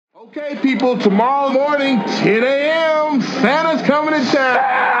Okay, people, tomorrow morning, 10 a.m., Santa's coming to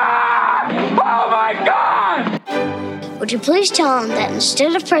town. Oh, my God! Would you please tell him that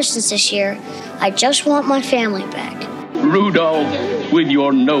instead of presents this year, I just want my family back? Rudolph, with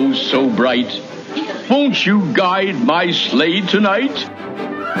your nose so bright, won't you guide my sleigh tonight?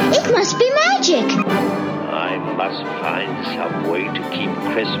 It must be magic. I must find some way to keep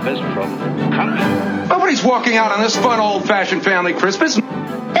Christmas from coming. Nobody's walking out on this fun, old-fashioned family Christmas.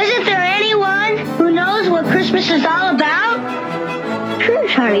 Isn't there anyone who knows what Christmas is all about? Sure,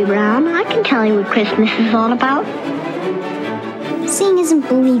 Charlie Brown. I can tell you what Christmas is all about. Seeing isn't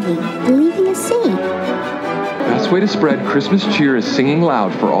believing. Believing is seeing. Best way to spread Christmas cheer is singing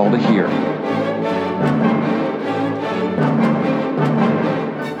loud for all to hear.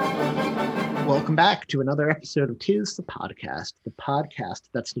 Welcome back to another episode of Tis the podcast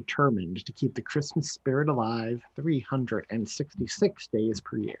that's determined to keep the Christmas spirit alive 366 days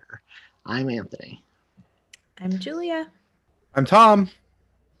per year. I'm Anthony. I'm Julia. I'm Thom.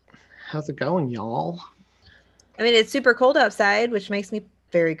 How's it going, y'all? I mean, it's super cold outside, which makes me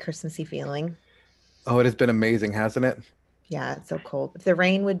very Christmassy feeling. Oh, it has been amazing, hasn't it? Yeah, it's so cold. If the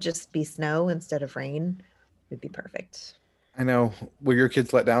rain would just be snow instead of rain, it'd be perfect. I know. Were your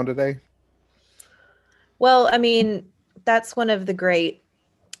kids let down today? Well, I mean, that's one of the great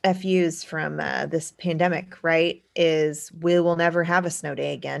FUs from this pandemic, right? Is we will never have a snow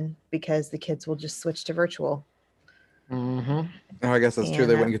day again because the kids will just switch to virtual. Mm-hmm. Oh, I guess that's true.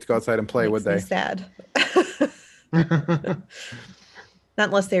 They wouldn't get to go outside and play, would they? Sad. Not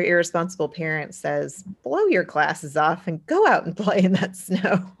unless their irresponsible parent says, blow your glasses off and go out and play in that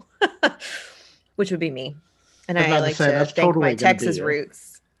snow, which would be me. And I like to thank totally my Texas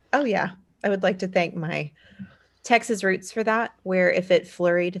roots. Oh, yeah. I would like to thank my Texas roots for that, where if it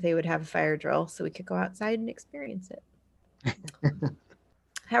flurried, they would have a fire drill so we could go outside and experience it.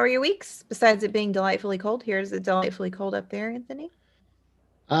 How are your weeks? Besides it being delightfully cold, here's it delightfully cold up there, Anthony?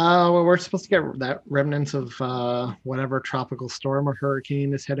 Well, we're supposed to get that remnants of whatever tropical storm or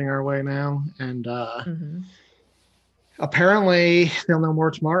hurricane is heading our way now. And apparently they'll know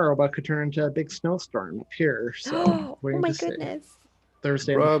more tomorrow, but could turn into a big snowstorm up here. So oh my goodness.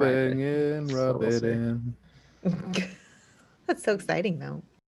 Thursday Rub and it in, rub it in. That's so exciting, though.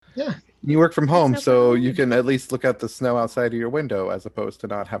 Yeah. You work from home, so you can at least look at the snow outside of your window as opposed to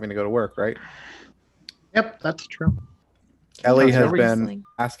not having to go to work, right? Yep, that's true. Ellie has been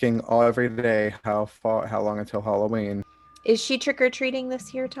asking every day how long until Halloween. Is she trick-or-treating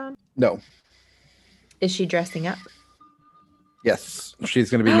this year, Thom? No. Is she dressing up? Yes, she's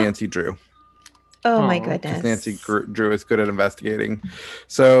going to be Nancy Drew. Oh my goodness. Nancy Drew is good at investigating.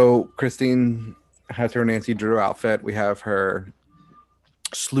 So Christine has her Nancy Drew outfit. We have her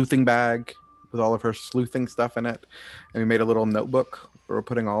sleuthing bag with all of her sleuthing stuff in it. And we made a little notebook where we're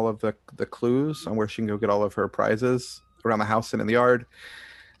putting all of the clues on where she can go get all of her prizes around the house and in the yard.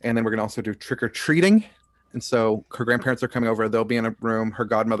 And then we're going to also do trick-or-treating. And so her grandparents are coming over. They'll be in a room. Her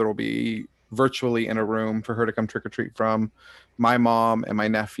godmother will be virtually in a room for her to come trick-or-treat from. My mom and my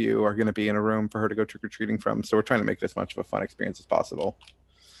nephew are going to be in a room for her to go trick-or-treating from. So we're trying to make this much of a fun experience as possible.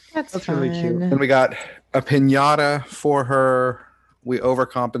 That's really cute. And we got a piñata for her. We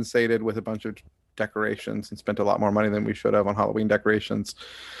overcompensated with a bunch of decorations and spent a lot more money than we should have on Halloween decorations.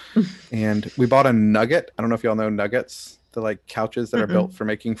 And we bought a nugget. I don't know if y'all know nuggets, the like couches that are built for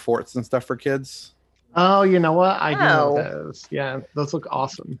making forts and stuff for kids. Oh, you know what? I do know those. Yeah, those look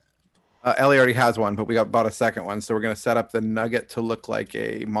awesome. Ellie already has one, but we bought a second one. So we're going to set up the nugget to look like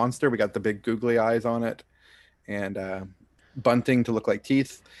a monster. We got the big googly eyes on it and bunting to look like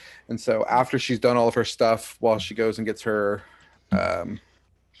teeth. And so after she's done all of her stuff, while she goes and gets her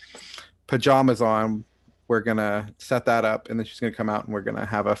pajamas on, we're going to set that up. And then she's going to come out and we're going to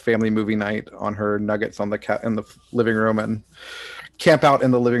have a family movie night on her nuggets on in the living room and camp out in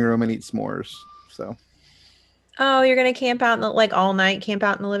the living room and eat s'mores. So. Oh, you're going to camp out all night, camp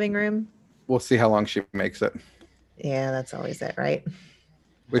out in the living room? We'll see how long she makes it. Yeah, that's always it, right?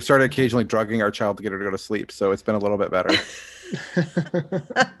 We've started occasionally drugging our child to get her to go to sleep, so it's been a little bit better.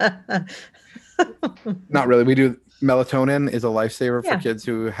 Not really. We do melatonin is a lifesaver for kids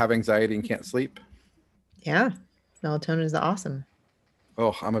who have anxiety and can't sleep. Yeah, melatonin is awesome.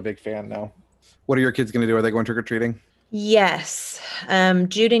 Oh, I'm a big fan now. What are your kids going to do? Are they going trick-or-treating? Yes.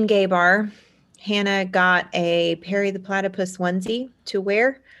 Jude and Gabar. Hannah got a Perry the Platypus onesie to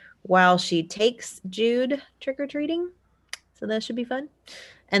wear while she takes Jude trick-or-treating. So that should be fun.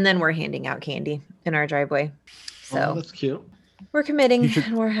 And then we're handing out candy in our driveway. So that's cute. We're committing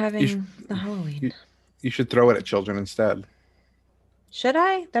and we're having the Halloween. You should throw it at children instead. Should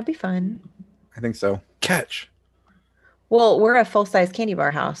I? That'd be fun. I think so. Catch. Well, we're a full-size candy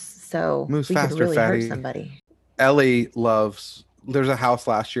bar house, so Moves we could faster, really hurt fatty. somebody. Ellie loves. There's a house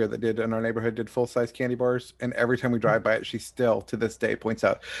last year that did in our neighborhood did full size candy bars, and every time we drive by it, she still to this day points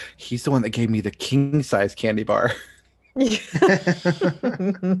out, he's the one that gave me the king size candy bar.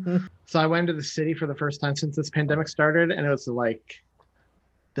 So I went to the city for the first time since this pandemic started, and it was like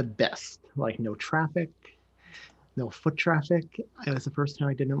the best. Like no traffic, no foot traffic. It was the first time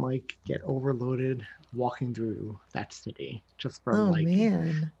I didn't like get overloaded walking through that city just from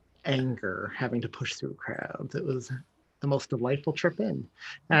man. anger having to push through crowds. It was the most delightful trip in,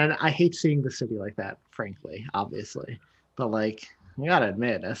 and I hate seeing the city like that, frankly, obviously, but like you gotta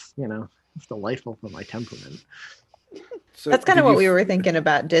admit, it's delightful for my temperament. So that's kind of what we were thinking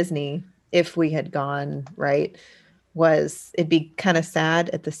about Disney if we had gone, right? Was it'd be kind of sad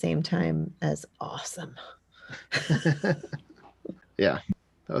at the same time as awesome. Yeah,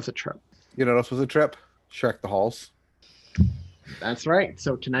 that was a trip. You know what else was a trip? Shrek the Halls. That's right.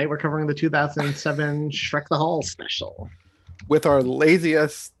 So tonight we're covering the 2007 Shrek the Halls special. With our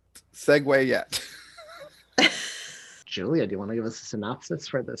laziest segue yet. Julia, do you want to give us a synopsis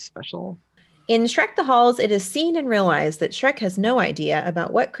for this special? In Shrek the Halls, it is seen and realized that Shrek has no idea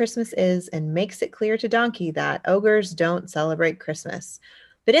about what Christmas is and makes it clear to Donkey that ogres don't celebrate Christmas.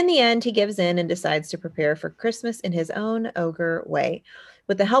 But in the end, he gives in and decides to prepare for Christmas in his own ogre way.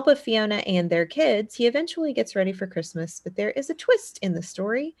 With the help of Fiona and their kids, he eventually gets ready for Christmas, but there is a twist in the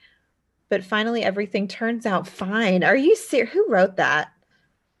story. But finally, everything turns out fine. Are you serious? Who wrote that?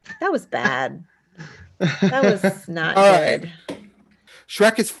 That was bad. That was not good.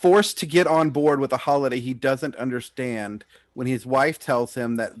 Shrek is forced to get on board with a holiday he doesn't understand when his wife tells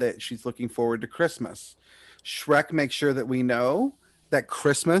him that she's looking forward to Christmas. Shrek makes sure that we know that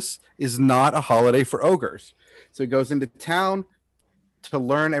Christmas is not a holiday for ogres. So he goes into town to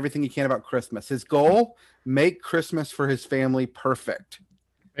learn everything he can about Christmas. His goal, make Christmas for his family perfect.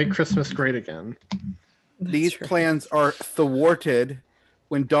 Make Christmas great again. These plans are thwarted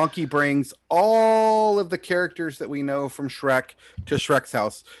when Donkey brings all of the characters that we know from Shrek to Shrek's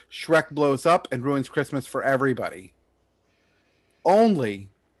house. Shrek blows up and ruins Christmas for everybody. Only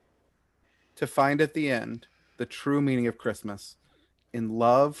to find at the end the true meaning of Christmas in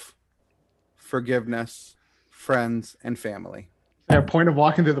love, forgiveness, friends, and family. Is there a point of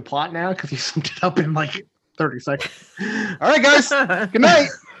walking through the plot now? Because you summed it up in like 30 seconds. All right, guys. Good night.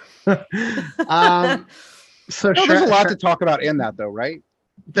 So there's a lot to talk about in that, though, right?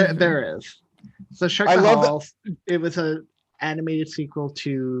 There is. So Shrek the Halls, it was an animated sequel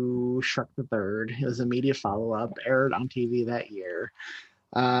to Shrek the Third. It was a media follow-up, aired on TV that year.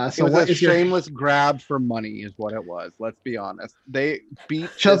 So it was a shameless grab for money is what it was. Let's be honest. They beat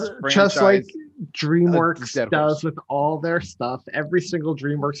just like DreamWorks does with all their stuff. Every single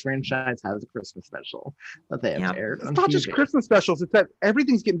DreamWorks franchise has a Christmas special that they have aired on TV. It's not just Christmas specials. It's that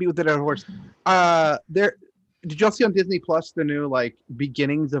everything's getting beat with it out of horse. Did y'all see on Disney Plus the new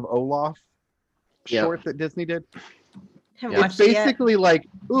beginnings of Olaf short that Disney did? It's basically like,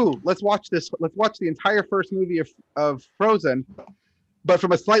 ooh, let's watch this. Let's watch the entire first movie of Frozen, but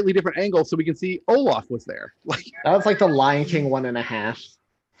from a slightly different angle, so we can see Olaf was there. That was like the Lion King 1.5.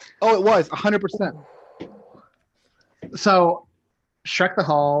 Oh, it was 100%. So, Shrek the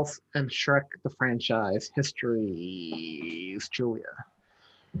Halls and Shrek the franchise histories, Julia.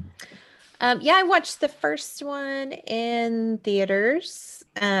 I watched the first one in theaters.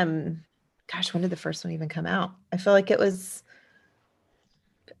 Gosh, when did the first one even come out? I feel like it was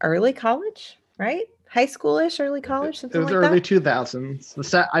early college, right? High schoolish, early college, something like that. It was early 2000s.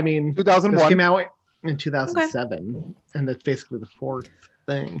 2001. This came out in 2007, and that's basically the fourth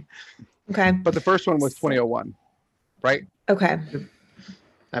thing. Okay. But the first one was 2001, right? Okay.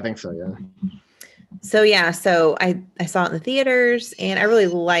 I think so, yeah. So I saw it in the theaters, and I really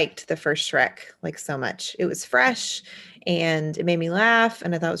liked the first Shrek so much. It was fresh, and it made me laugh,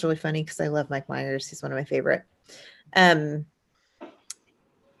 and I thought it was really funny because I love Mike Myers. He's one of my favorite.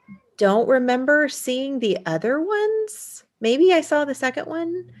 Don't remember seeing the other ones. Maybe I saw the second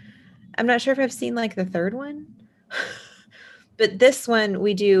one. I'm not sure if I've seen the third one. But this one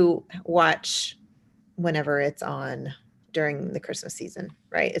we do watch whenever it's on during the Christmas season,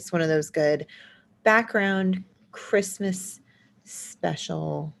 right? It's one of those good background Christmas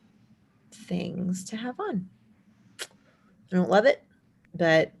special things to have on. I don't love it,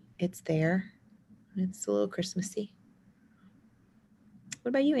 but it's there. It's a little Christmassy. What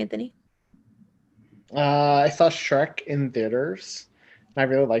about you, Anthony? I saw Shrek in theaters. I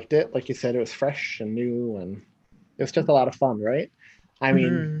really liked it. Like you said, it was fresh and new, and it was just a lot of fun, right? I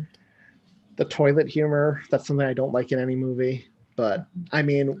mean, the toilet humor, that's something I don't like in any movie. But, I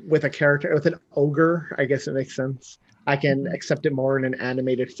mean, with an ogre, I guess it makes sense. I can accept it more in an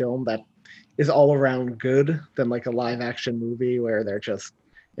animated film that is all around good than like a live action movie where they're just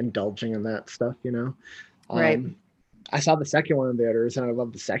indulging in that stuff, you know? Right. I saw the second one in theaters and I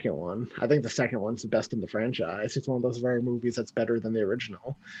love the second one. I think the second one's the best in the franchise. It's one of those rare movies that's better than the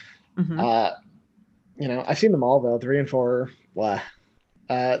original. You know, I've seen them all though, 3 and 4. Blah.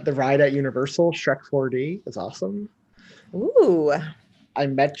 The ride at Universal, Shrek 4D, is awesome. Ooh. I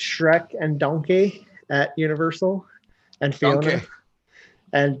met Shrek and Donkey at Universal and Fiona. Donkey.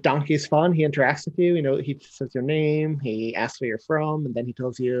 And Donkey's fun. He interacts with you. You know, he says your name. He asks where you're from, and then he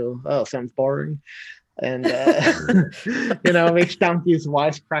tells you, "Oh, sounds boring," and you know, makes Donkey's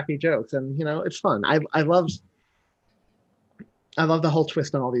wisecracky jokes, and you know, it's fun. I love the whole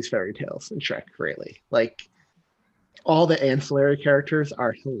twist on all these fairy tales in Shrek. Really, like all the ancillary characters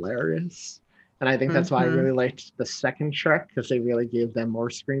are hilarious, and I think that's why I really liked the second Shrek because they really gave them more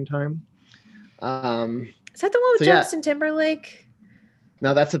screen time. Is that the one with Justin Timberlake?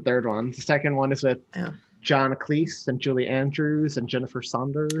 No, that's the third one. The second one is with John Cleese and Julie Andrews and Jennifer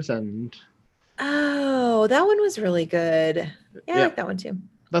Saunders and. Oh, that one was really good. Yeah, I like that one too.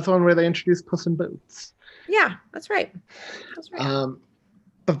 That's the one where they introduced Puss in Boots. Yeah, that's right.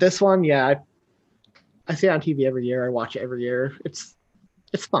 But this one, I see it on TV every year. I watch it every year. It's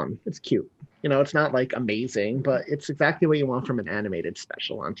fun. It's cute. You know, it's not like amazing, but it's exactly what you want from an animated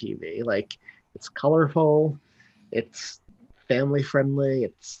special on TV. Like, it's colorful. It's family friendly,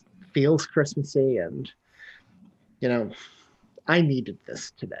 it feels Christmassy, and you know, I needed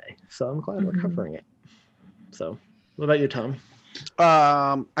this today, so I'm glad we're covering it. So, what about you, Tom?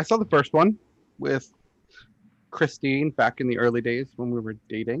 I saw the first one with Christine back in the early days when we were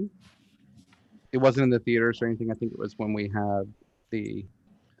dating. It wasn't in the theaters or anything. I think it was when we had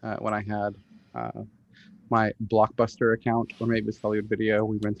when I had my Blockbuster account, or maybe it was Hollywood Video.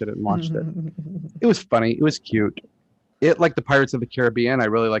 We rented it and watched it. It was funny. It was cute. It, like the Pirates of the Caribbean, I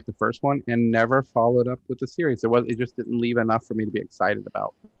really liked the first one and never followed up with the series. It just didn't leave enough for me to be excited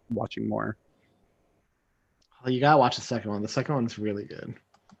about watching more. Well, you gotta watch the second one. The second one's really good.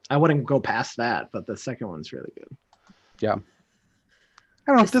 I wouldn't go past that, but the second one's really good. Yeah. I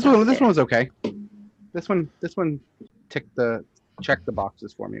don't know. This one was okay. This one checked the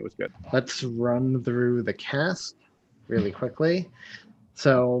boxes for me. It was good. Let's run through the cast really quickly.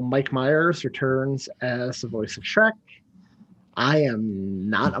 So Mike Myers returns as the voice of Shrek. I am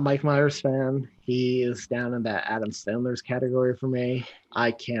not a Mike Myers fan. He is down in that Adam Sandler's category for me.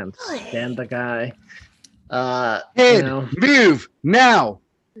 I can't stand the guy. Move now.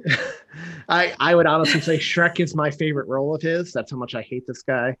 I would honestly say Shrek is my favorite role of his. That's how much I hate this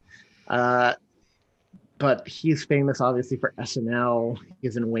guy. But he's famous, obviously, for SNL.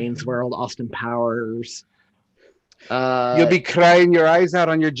 He's in Wayne's World, Austin Powers. You'll be crying your eyes out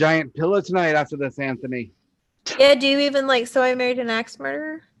on your giant pillow tonight after this, Anthony. Yeah, do you even like So I Married an Axe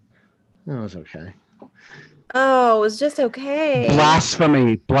Murderer? It was okay. Oh, it was just okay.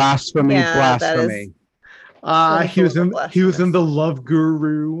 Blasphemy. He was in The Love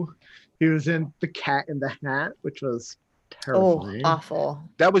Guru. He was in The Cat in the Hat, which was terrifying. Oh, awful.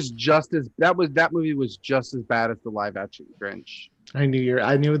 That movie was just as bad as the live action Grinch. I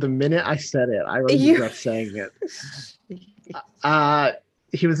knew the minute I said it. I really regret saying it.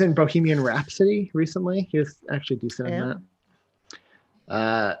 He was in Bohemian Rhapsody recently. He was actually decent in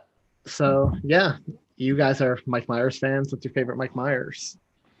that. So yeah, you guys are Mike Myers fans. What's your favorite Mike Myers?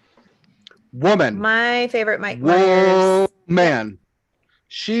 Woman. My favorite Mike Myers. Man,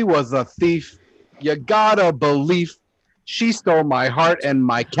 she was a thief. You gotta believe she stole my heart and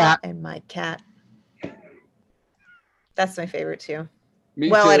my cat. That's my favorite too. Me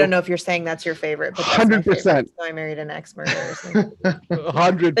too. I don't know if you're saying that's your favorite, but 100%. So I Married an Axe Murderer.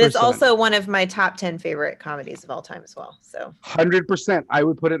 100%. But it's also one of my top 10 favorite comedies of all time as well. So 100%. I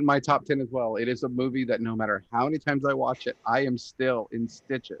would put it in my top 10 as well. It is a movie that no matter how many times I watch it, I am still in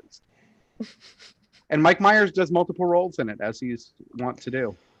stitches. And Mike Myers does multiple roles in it, as he's wont to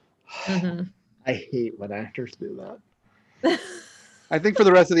do. I hate when actors do that. I think for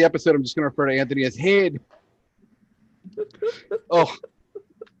the rest of the episode, I'm just going to refer to Anthony as Head. Oh,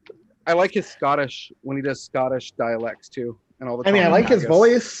 I like his Scottish when he does Scottish dialects too, and all the. I like his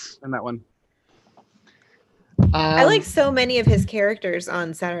voice in that one. I like so many of his characters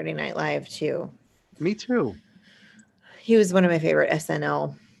on Saturday Night Live too. Me too. He was one of my favorite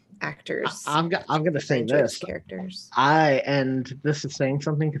SNL actors. I'm gonna say this. Characters. And this is saying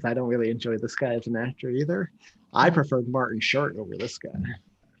something because I don't really enjoy this guy as an actor either. I preferred Martin Short over this guy.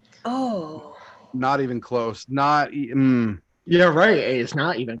 Oh. Not even close. Yeah, right. It's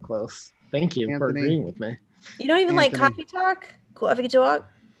not even close. Thank you for agreeing with me. You don't even like Coffee Talk? Coffee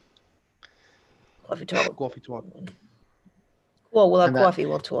Talk? Well, we'll have And coffee.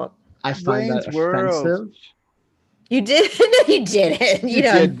 We'll talk. I find Wayne's that World. offensive. You did? No, you didn't. You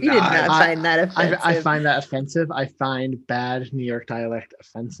did not find that offensive. I find that offensive. I find bad New York dialect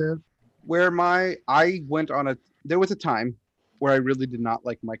offensive. There was a time where I really did not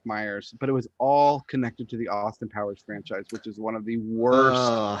like Mike Myers, but it was all connected to the Austin Powers franchise, which is one of the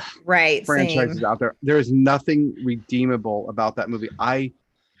worst franchises same. out there. There is nothing redeemable about that movie.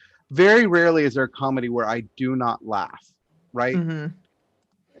 Very rarely is there a comedy where I do not laugh, right? Mm-hmm.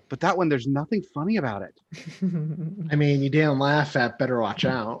 But that one, there's nothing funny about it. I mean, you didn't laugh at Better Watch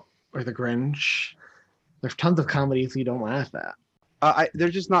Out or The Grinch. There's tons of comedies you don't laugh at. They're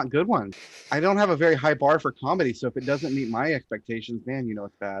just not good ones. I don't have a very high bar for comedy, so if it doesn't meet my expectations, man, you know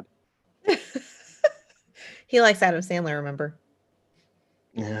it's bad. He likes Adam Sandler, remember?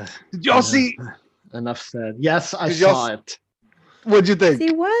 Yeah. Did y'all see? Enough said. Yes, I saw it. What'd you think?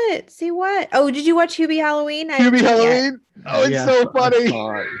 See what? Oh, did you watch Hubie Halloween? Hubie Halloween? Oh, it's so funny.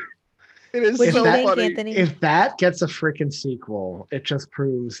 It is so funny. Anthony? If that gets a freaking sequel, it just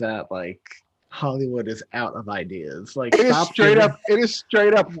proves that like Hollywood is out of ideas. Like it is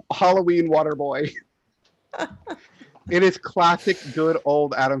straight up Halloween Waterboy. It is classic good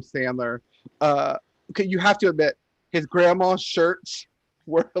old Adam Sandler. Okay, you have to admit his grandma's shirts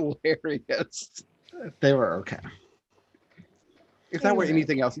were hilarious. They were okay. If that were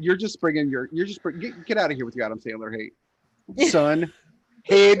anything else, get out of here with your Adam Sandler hate. Son.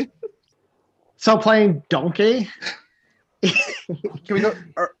 Head. So playing Donkey. Can we go?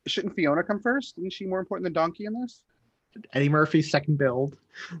 Shouldn't Fiona come first? Isn't she more important than Donkey in this? Eddie Murphy's second build.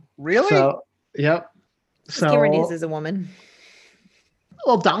 Really? So, yep. So Cameron Diaz is a woman.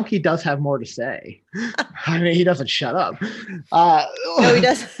 Well, Donkey does have more to say. I mean, he doesn't shut up. No, he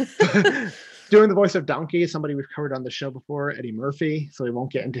does. Doing the voice of Donkey is somebody we've covered on the show before, Eddie Murphy, so we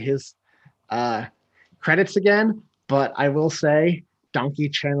won't get into his credits again. But I will say Donkey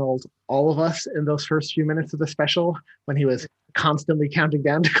channeled all of us in those first few minutes of the special when he was constantly counting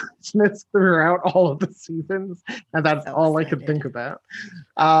down to Christmas throughout all of the seasons. And that's all I could think about.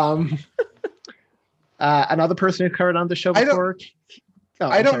 Another person who covered on the show before.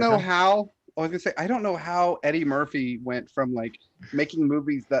 I don't know how Eddie Murphy went from like making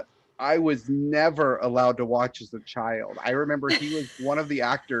movies that I was never allowed to watch as a child. I remember he was one of the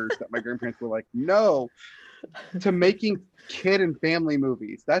actors that my grandparents were like, no, to making kid and family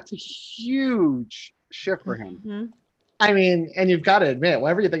movies. That's a huge shift for him. Mm-hmm. I mean, and you've got to admit,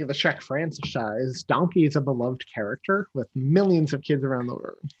 whatever you think of the Shrek franchise, Donkey is a beloved character with millions of kids around the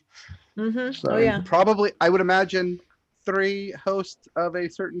world. Mm-hmm. So, oh, yeah. Probably, I would imagine 3 hosts of a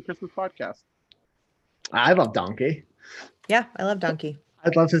certain Christmas podcast. I love Donkey. Yeah, I love Donkey. I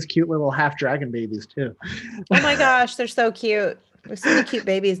love his cute little half dragon babies too. Oh my gosh, they're so cute. There's so many cute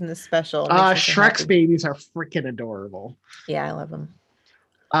babies in this special. Shrek's babies are freaking adorable. Yeah, I love them.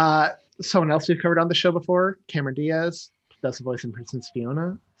 Someone else we've covered on the show before, Cameron Diaz, does the voice in Princess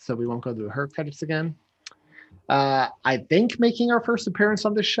Fiona, so we won't go through her credits again. I think making our first appearance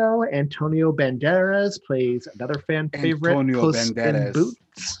on the show, Antonio Banderas plays another fan favorite, Puss in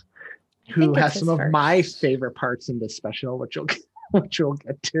Boots, who has some of my favorite parts in this special, which we'll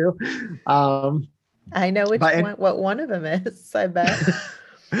get to. I know what one of them is, I bet.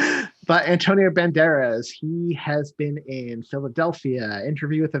 But Antonio Banderas, he has been in Philadelphia,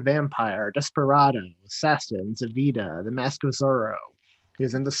 Interview with a Vampire, Desperado, Assassins, Evita, The Mask of Zorro. He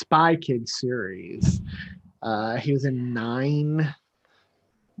was in the Spy Kids series. He was in 9.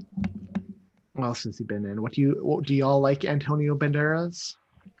 What else has he been in? Do y'all like Antonio Banderas?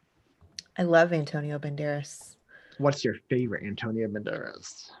 I love Antonio Banderas. What's your favorite Antonio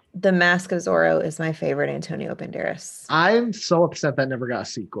Banderas? The Mask of Zorro is my favorite Antonio Banderas. I'm so upset that never got a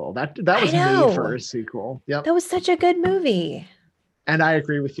sequel. That was made for a sequel. Yep. That was such a good movie. And I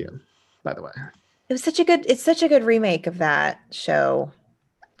agree with you, by the way. It's such a good remake of that show.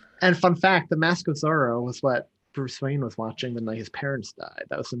 And fun fact, The Mask of Zorro was what Bruce Wayne was watching the night his parents died.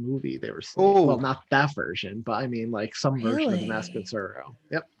 That was the movie they were seeing. Oh. Well, not that version, but I mean like some version of The Mask of Zorro.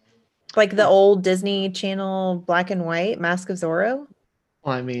 Yep. Like the old Disney Channel black and white Mask of Zorro?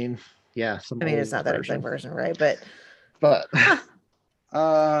 Well, I mean, yeah. It's not that exact version, right? But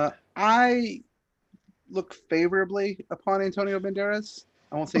I look favorably upon Antonio Banderas.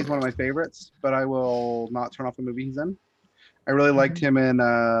 I won't say he's one of my favorites, but I will not turn off the movie he's in. I really liked him in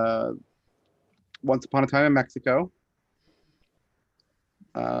Once Upon a Time in Mexico.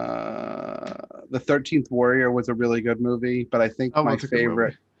 The 13th Warrior was a really good movie, but I think my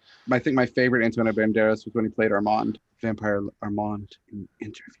favorite Antonio Banderas was when he played Armand, Vampire Armand in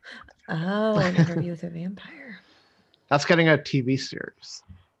Interview. Oh, Interview with a Vampire. That's getting a TV series.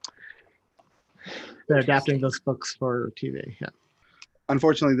 They're adapting those books for TV. Yeah.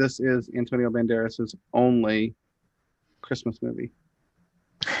 unfortunately, this is Antonio Banderas' only Christmas movie.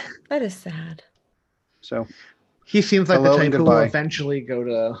 That is sad. So he seems like the hello type and who will goodbye. eventually go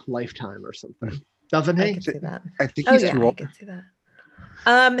to Lifetime or something, doesn't I he? can see that. I think Oh he's yeah, too I old. can see that.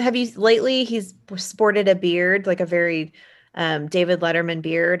 Have you lately? He's sported a beard, like a very David Letterman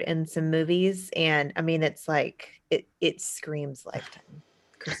beard in some movies, and I mean, it's like it screams Lifetime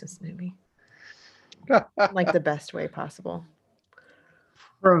Christmas movie, like the best way possible.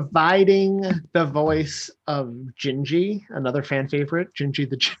 Providing the voice of Gingy, another fan favorite, Gingy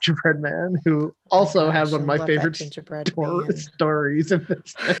the Gingerbread Man, who also has one of my favorite stories in this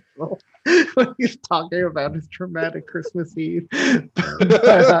special when he's talking about his traumatic Christmas Eve.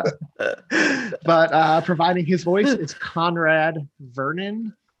 but providing his voice is Conrad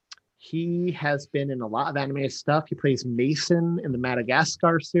Vernon. He has been in a lot of animated stuff. He plays Mason in the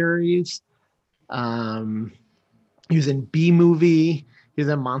Madagascar series. He was in B-Movie. He's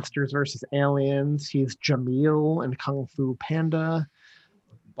in Monsters vs. Aliens. He's Jamil in Kung Fu Panda.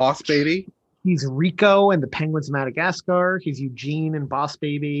 Boss Baby. He's Rico in The Penguins of Madagascar. He's Eugene in Boss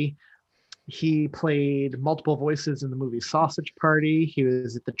Baby. He played multiple voices in the movie Sausage Party. He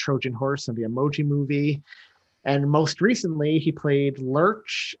was at the Trojan Horse in the Emoji Movie. And most recently, he played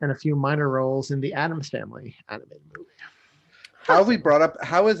Lurch and a few minor roles in the Addams Family animated movie. How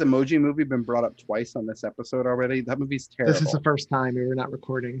has Emoji Movie been brought up twice on this episode already? That movie's terrible. This is the first time we were not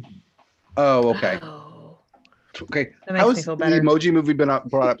recording. Oh, okay. Oh. Okay. That How makes me has feel the better. Emoji Movie been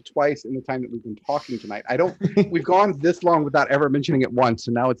brought up twice in the time that we've been talking tonight? We've gone this long without ever mentioning it once,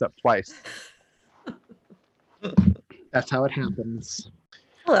 and now it's up twice. That's how it happens.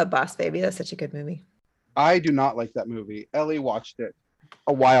 I love Boss Baby. That's such a good movie. I do not like that movie. Ellie watched it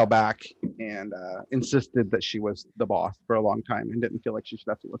a while back and insisted that she was the boss for a long time and didn't feel like she should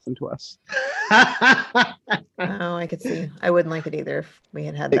have to listen to us. Oh, I could see. I wouldn't like it either if we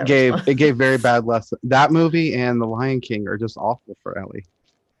had that. It gave very bad lesson. That movie and The Lion King are just awful for Ellie.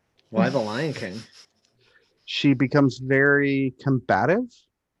 Why The Lion King? She becomes very combative.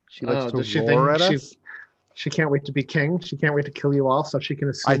 She likes to roar at us. She can't wait to be king. She can't wait to kill you all so she can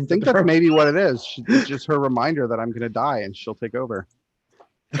assume. I think that's maybe what it is. It's just her reminder that I'm going to die and she'll take over.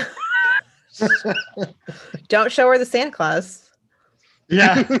 Don't show her the Santa Claus.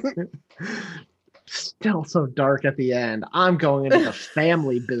 Yeah. Still so dark at the end. I'm going into the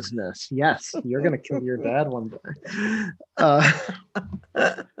family business. Yes, you're going to kill your dad one day.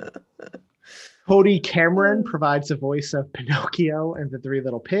 Cody Cameron provides the voice of Pinocchio and the Three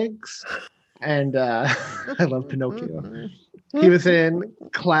Little Pigs. And I love Pinocchio. He was in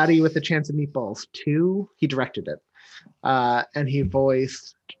Cloudy with a Chance of Meatballs 2. He directed it. And he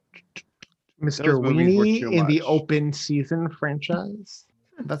voiced Mr. Weenie in the Open Season franchise.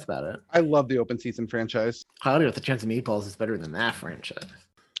 That's about it. I love the Open Season franchise. Cloudy with a Chance of Meatballs is better than that franchise.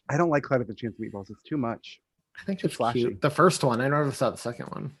 I don't like Cloudy with a Chance of Meatballs. It's too much. I think it's cute. The first one. I never saw the second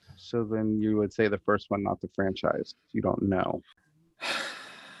one. So then you would say the first one, not the franchise. You don't know.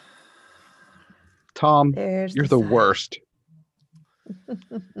 Thom, you're the worst.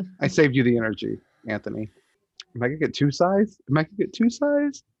 I saved you the energy, Anthony. Am I gonna get two sighs? I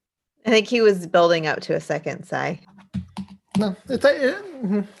think he was building up to a second sigh. No,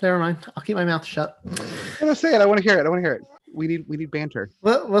 never mind. I'll keep my mouth shut. I'm gonna say it. I want to hear it. We need banter.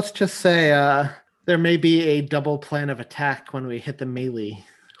 Well, let's just say there may be a double plan of attack when we hit the melee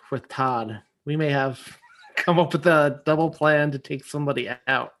with Todd. We may have come up with a double plan to take somebody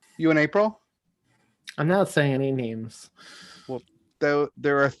out. You and April? I'm not saying any names. Well,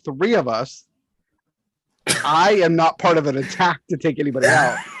 there are three of us. I am not part of an attack to take anybody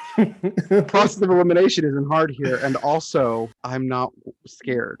out. Process of elimination isn't hard here, and also I'm not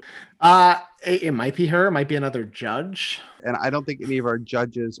scared. It might be her. It might be another judge. And I don't think any of our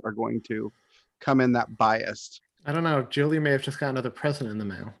judges are going to come in that biased. I don't know. Julie may have just got another present in the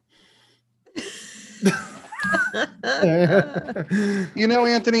mail. You know,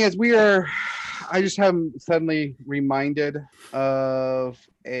 Anthony, I just am suddenly reminded of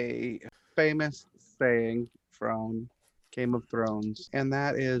a famous saying from Game of Thrones, and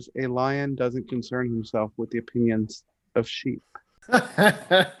that is, a lion doesn't concern himself with the opinions of sheep.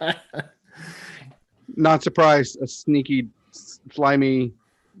 Not surprised, a sneaky, slimy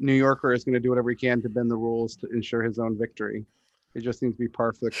New Yorker is going to do whatever he can to bend the rules to ensure his own victory. It just seems to be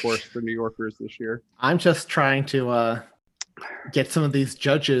par for the course for New Yorkers this year. I'm just trying to get some of these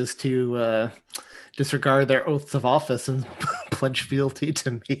judges to disregard their oaths of office and pledge fealty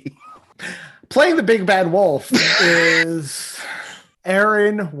to me. Playing the big bad wolf is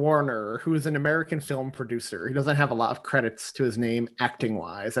Aaron Warner, who is an American film producer. He doesn't have a lot of credits to his name acting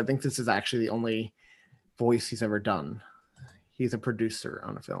wise. I think this is actually the only voice he's ever done. He's a producer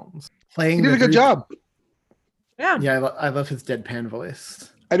on films. He did a good job. Yeah. Yeah, I love his deadpan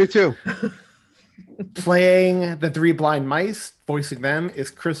voice. I do too. Playing the three blind mice, voicing them, is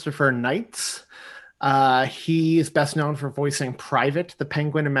Christopher Knights. He is best known for voicing Private, the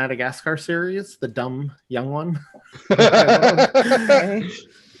penguin in Madagascar series, the dumb young one.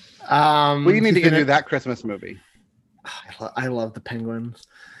 We need to do that Christmas movie. I love the penguins.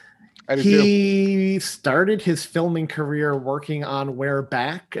 I do He started his filming career working on We're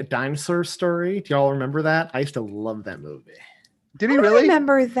Back, a dinosaur story. Do y'all remember that? I used to love that movie. Did he really?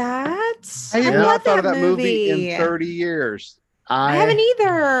 Remember that? I have not thought of that movie in 30 years. I haven't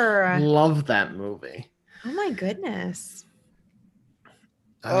either. Love that movie. Oh my goodness.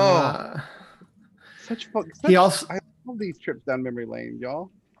 Such fun. He also, I love these trips down memory lane,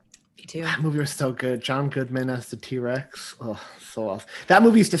 y'all. Me too. That movie was so good. John Goodman as the T-Rex. Oh, so awesome. That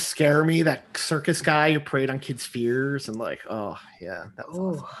movie used to scare me. That circus guy who preyed on kids' fears and that was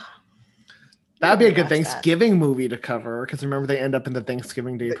awesome. That'd be a good Thanksgiving movie to cover because remember they end up in the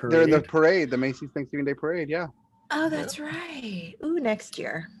Thanksgiving Day parade. They're in the parade, the Macy's Thanksgiving Day parade. Yeah. Oh, that's right. Ooh, next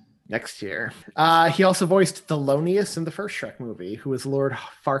year. He also voiced Thelonious in the first Shrek movie, who was Lord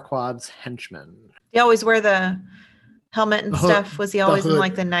Farquaad's henchman. They always wear the helmet and stuff. Was he always in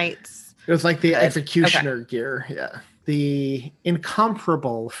like the knights? It was like the executioner gear. Yeah. The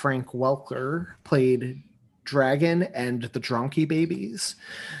incomparable Frank Welker played Dragon and the Donkey Babies.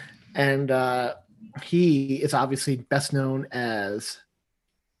 And he is obviously best known as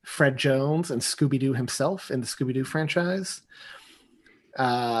Fred Jones and Scooby-Doo himself in the Scooby-Doo franchise.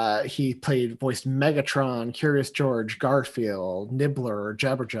 He voiced Megatron, Curious George, Garfield, Nibbler,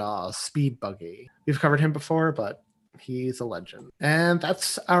 Jabberjaw, Speed Buggy. We've covered him before, but he's a legend. And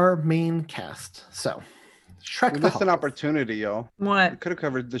that's our main cast. So, Shrek. We missed an opportunity, y'all. What? We could have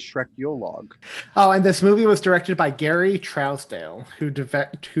covered the Shrek Yule log. Oh, and this movie was directed by Gary Trousdale, who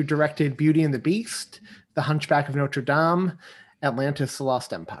directed Beauty and the Beast, The Hunchback of Notre Dame, Atlantis: The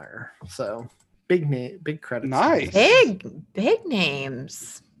Lost Empire. So, big credits. Nice. Big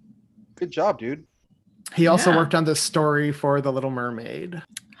names. Good job, dude. He also worked on the story for The Little Mermaid,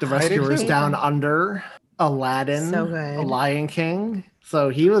 The Rescuers Down Under, Aladdin, So good. The Lion King. So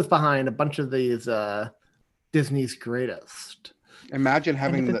he was behind a bunch of these Disney's greatest. Imagine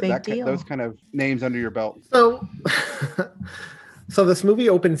having those kind of names under your belt. So this movie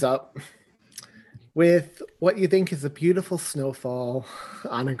opens up with what you think is a beautiful snowfall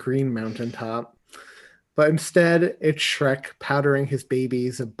on a green mountaintop. But instead, it's Shrek powdering his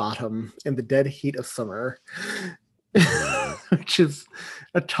babies a bottom in the dead heat of summer, which is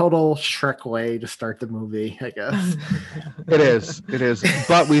a total Shrek way to start the movie, I guess. It is.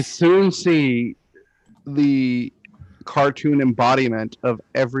 But we soon see the cartoon embodiment of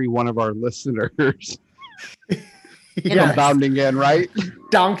every one of our listeners. Yes. Bounding in, right?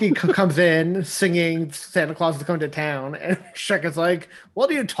 Donkey comes in singing Santa Claus is coming to town, and Shrek is like, "What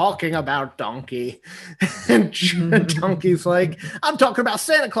are you talking about, Donkey?" And Donkey's like, "I'm talking about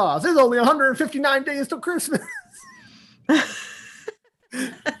Santa Claus. There's only 159 days till Christmas."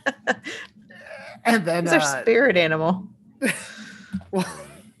 And then it's our spirit animal.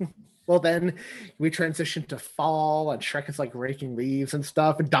 Well, then we transition to fall, and Shrek is like raking leaves and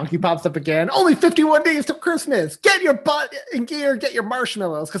stuff, and Donkey pops up again. Only 51 days till Christmas. Get your butt in gear, get your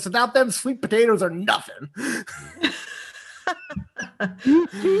marshmallows, because without them, sweet potatoes are nothing.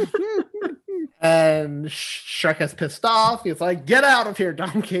 And Shrek is pissed off. He's like, "Get out of here,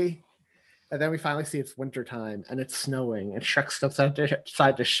 Donkey." And then we finally see it's wintertime, and it's snowing, and Shrek steps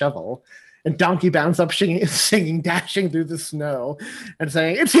outside to shovel. And Donkey bounds up singing, dashing through the snow and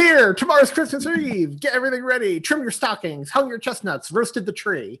saying, "It's here! Tomorrow's Christmas Eve! Get everything ready! Trim your stockings, hung your chestnuts, roasted the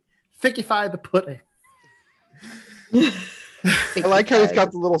tree, thickify the pudding." I like how he's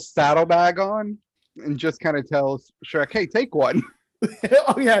got the little saddlebag on and just kind of tells Shrek, "Hey, take one."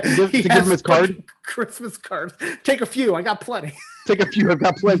 Oh, yeah. To give him his card? Christmas cards. Take a few. I got plenty. Take a few. I've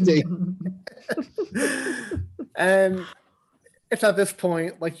got plenty. And it's at this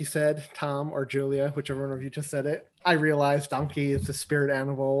point, like you said, Thom or Julia, whichever one of you just said it, I realize Donkey is the spirit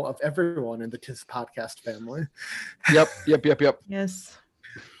animal of everyone in the TIS podcast family. Yep. Yes.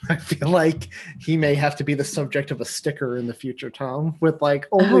 I feel like he may have to be the subject of a sticker in the future, Thom, with like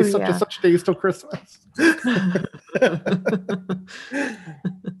only such and such days till Christmas.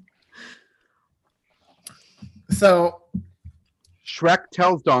 So Shrek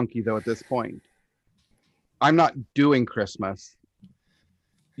tells Donkey, though, at this point, "I'm not doing Christmas.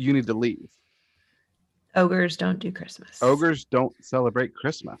 You need to leave. Ogres don't do Christmas. Ogres don't celebrate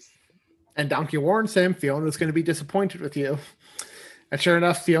Christmas." And Donkey warns him, "Fiona's going to be disappointed with you." And sure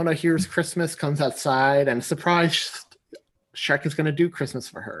enough, Fiona hears Christmas, comes outside, and surprised Shrek is going to do Christmas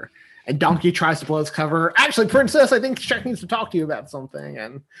for her. And Donkey tries to blow his cover. Actually, Princess, I think Shrek needs to talk to you about something.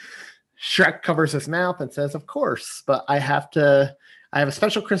 And Shrek covers his mouth and says, of course, but I have a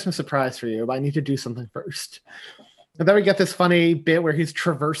special Christmas surprise for you, but I need to do something first. And then we get this funny bit where he's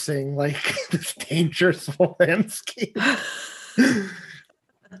traversing like this dangerous landscape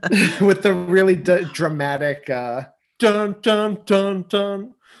with the really dramatic dun dun dun dun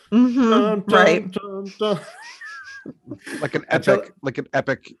dun, dun, right. dun, dun. Like an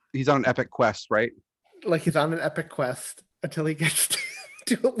epic. He's on an epic quest, right? Like he's on an epic quest until he gets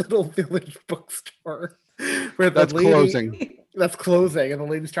to a little village bookstore where that's closing. That's closing, and the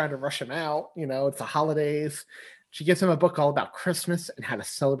lady's trying to rush him out. It's the holidays. She gives him a book all about Christmas and how to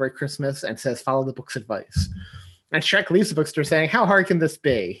celebrate Christmas, and says, "Follow the book's advice." And Shrek leaves the bookstore saying, "How hard can this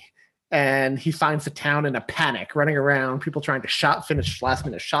be?" And he finds the town in a panic, running around, people trying to finish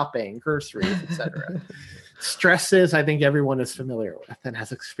last-minute shopping, groceries, etc. Stresses I think everyone is familiar with and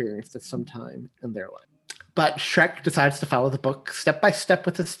has experienced at some time in their life. But Shrek decides to follow the book step by step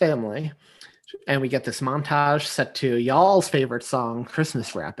with his family. And we get this montage set to y'all's favorite song,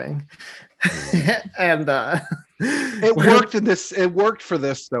 Christmas Wrapping. And it worked it worked for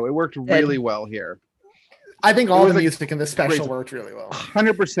this though. It worked really well here. I think all the music in this special worked really well.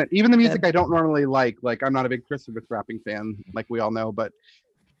 100%. Even the music I don't normally like I'm not a big Christmas Wrapping fan, like we all know, but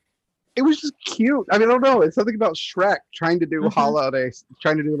it was just cute. I mean, I don't know. It's something about Shrek trying to do holidays,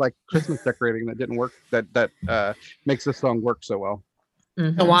 trying to do like Christmas decorating that didn't work. That makes this song work so well.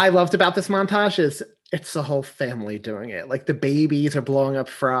 And what I loved about this montage is it's the whole family doing it. Like the babies are blowing up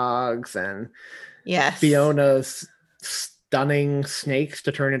frogs, and Fiona's stunning snakes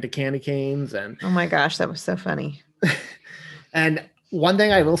to turn into candy canes. And oh my gosh, that was so funny. And one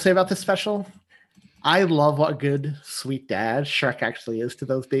thing I will say about this special, I love what a good, sweet dad Shrek actually is to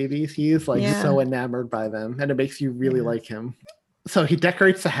those babies. He is so enamored by them, and it makes you really like him. So he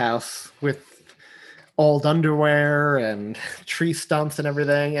decorates the house with old underwear and tree stumps and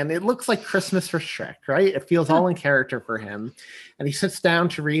everything, and it looks like Christmas for Shrek, right? It feels all in character for him. And he sits down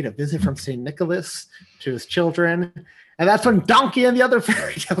to read A Visit from St. Nicholas to his children. And that's when Donkey and the other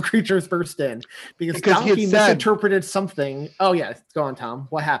fairy tale creatures burst in. Because Donkey misinterpreted something. Oh, yeah. Go on, Tom.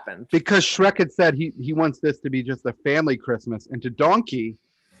 What happened? Because Shrek had said he wants this to be just a family Christmas. And to Donkey,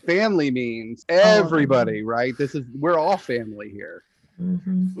 family means everybody, right? We're all family here.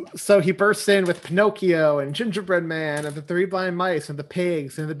 Mm-hmm. So he bursts in with Pinocchio and Gingerbread Man and the Three Blind Mice and the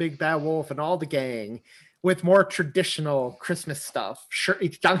pigs and the Big Bad Wolf and all the gang with more traditional Christmas stuff. Sure,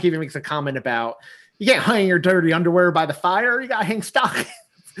 Donkey even makes a comment about, you can't hang your dirty underwear by the fire, you gotta hang stockings.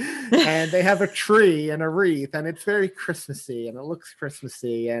 And they have a tree and a wreath, and it's very Christmassy, and it looks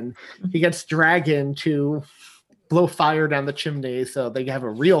Christmassy, and he gets dragged to blow fire down the chimney so they have a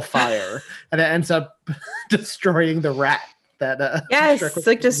real fire, and it ends up destroying the rat. That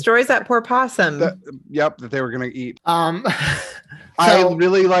destroys that poor possum. That they were gonna eat. I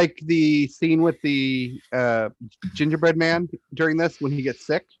really like the scene with the gingerbread man during this when he gets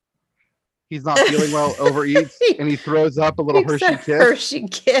sick. He's not feeling well, overeats, and he throws up a little Hershey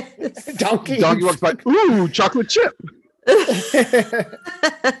Kiss. Donkey walks by, ooh, chocolate chip.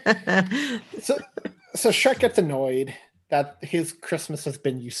 So Shrek gets annoyed that his Christmas has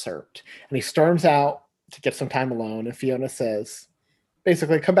been usurped, and he storms out to get some time alone. And Fiona says,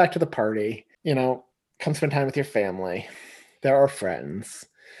 basically, come back to the party. Come spend time with your family. They're our friends.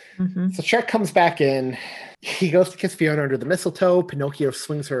 Mm-hmm. So Shrek comes back in. He goes to kiss Fiona under the mistletoe. Pinocchio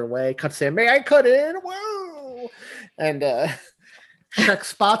swings her away. Cuts in, may I cut in? Whoa! And Shrek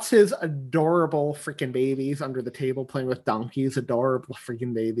spots his adorable freaking babies under the table playing with Donkey's adorable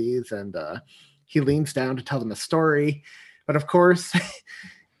freaking babies. And he leans down to tell them a story. But of course,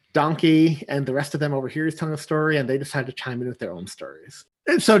 Donkey and the rest of them overhear he's telling a story, and they decide to chime in with their own stories.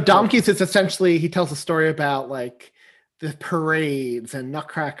 And so Donkey's is essentially, he tells a story about like the parades and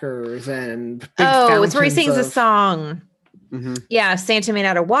nutcrackers and big it's where he sings a song. Mm-hmm. Yeah, Santa made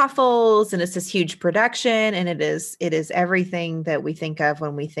out of waffles, and it's this huge production, and it is everything that we think of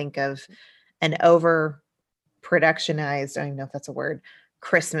when we think of an over productionized, I don't even know if that's a word,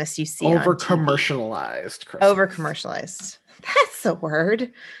 Christmas you see over commercialized Christmas. Over commercialized. That's the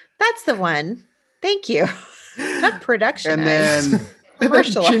word. That's the one. Thank you. Not productionized. And then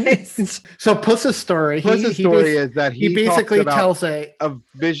commercialized. So Puss's story. Puss's story is that he basically tells a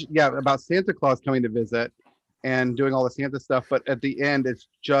vision, about Santa Claus coming to visit and doing all the Santa stuff. But at the end, it's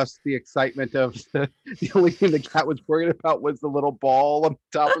just the excitement of the only thing the cat was worried about was the little ball on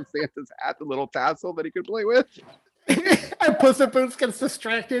top of Santa's hat, the little tassel that he could play with. And Puss in Boots gets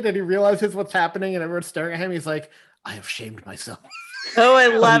distracted, and he realizes what's happening, and everyone's staring at him. He's like, I have shamed myself. Oh, I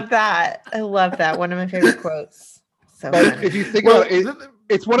love that. I love that. One of my favorite quotes. So but if you think about it,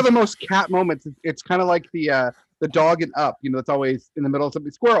 it's one of the most cat moments. It's kind of like the dog in Up, that's always in the middle of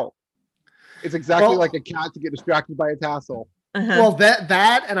something. Squirrel. It's exactly like a cat to get distracted by a tassel. Well,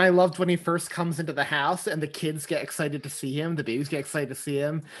 that and I loved when he first comes into the house and the kids get excited to see him, the babies get excited to see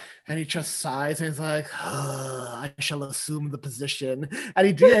him, and he just sighs and he's like, I shall assume the position. And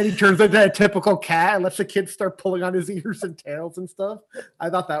he turns into a typical cat and lets the kids start pulling on his ears and tails and stuff. I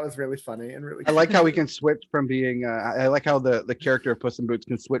thought that was really funny and really I like how we can switch from being I like how the character of Puss in Boots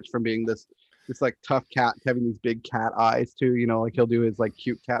can switch from being this like tough cat to having these big cat eyes too, like he'll do his like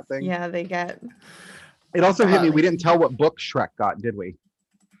cute cat thing. Yeah, they get. It also hit me. We didn't tell what book Shrek got, did we?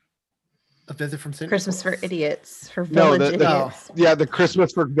 A Visit from St. Christmas for Idiots. For Village Idiots. Yeah, the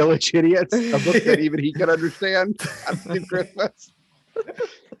Christmas for Village Idiots. A book that even he could understand. Happy Christmas.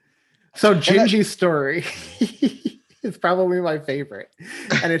 So Gingy's story is probably my favorite.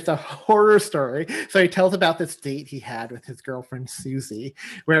 And it's a horror story. So he tells about this date he had with his girlfriend Susie,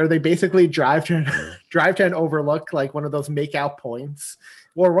 where they basically drive to an overlook, like one of those make-out points,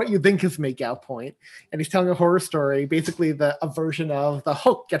 or what you think is make-out point. And he's telling a horror story, basically a version of the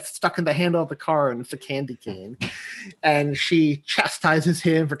hook gets stuck in the handle of the car and it's a candy cane. And she chastises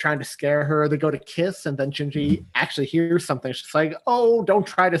him for trying to scare her. They go to kiss and then Gingy actually hears something. She's like, oh, don't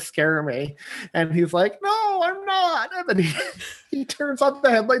try to scare me. And he's like, no, I'm not. And then he turns on the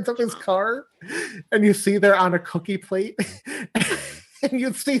headlights of his car and you see they're on a cookie plate. And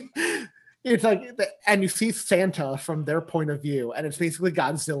you see... It's like, and you see Santa from their point of view, and it's basically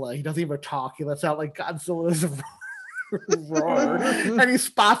Godzilla. He doesn't even talk. He lets out like Godzilla's roar, and he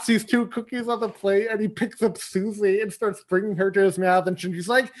spots these two cookies on the plate, and he picks up Susie and starts bringing her to his mouth, and she's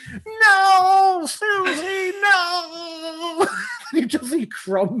like, "No, Susie, no!" And you just see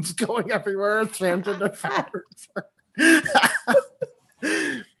crumbs going everywhere. And Santa devours her.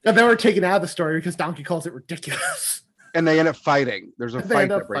 And then we're taken out of the story because Donkey calls it ridiculous. And they end up fighting. There's a fight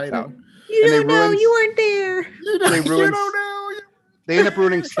that breaks out. You don't know. You weren't there. You don't know. They end up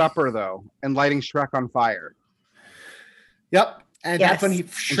ruining supper though, and lighting Shrek on fire. Yep, and that's when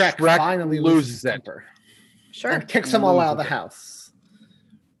Shrek finally loses it. temper. Sure, and kicks them all out of the house.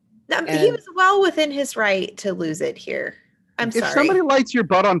 No, he was well within his right to lose it here. I'm sorry. If somebody lights your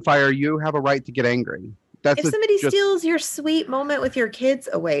butt on fire, you have a right to get angry. If somebody steals your sweet moment with your kids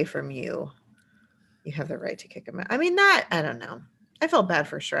away from you, you have the right to kick them out. I mean, I don't know. I felt bad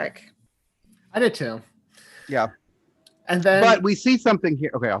for Shrek. I did too. Yeah. And then, but we see something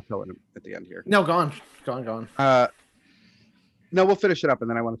here. Okay, I'll tell it at the end here. No, go on. No, we'll finish it up, and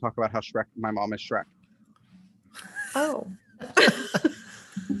then I want to talk about how my mom is Shrek. Oh.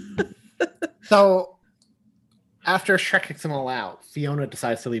 So after Shrek kicks them all out, Fiona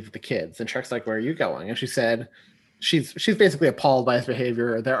decides to leave with the kids, and Shrek's like, "Where are you going?" And she said, "She's basically appalled by his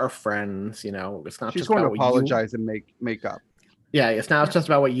behavior. They're our friends, It's not She's just going about to apologize and make up." Yeah, it's not just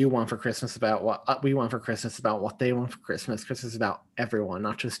about what you want for Christmas, about what we want for Christmas, about what they want for Christmas. Christmas is about everyone,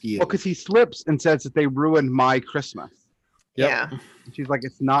 not just you. Well, because he slips and says that they ruined my Christmas. Yep. Yeah. And she's like,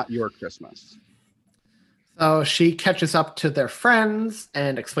 it's not your Christmas. So she catches up to their friends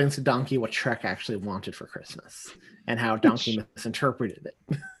and explains to Donkey what Shrek actually wanted for Christmas and how Donkey misinterpreted it.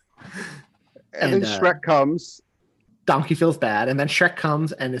 And then Shrek comes. Donkey feels bad, and then Shrek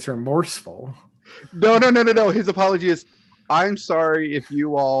comes and is remorseful. No. His apology is, I'm sorry if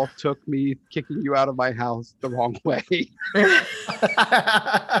you all took me kicking you out of my house the wrong way.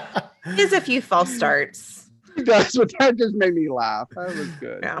 There's a few false starts. He does, but that just made me laugh. That was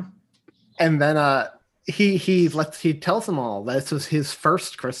good. Yeah. And then he tells them all that this was his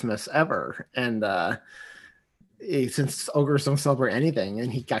first Christmas ever, and since ogres don't celebrate anything,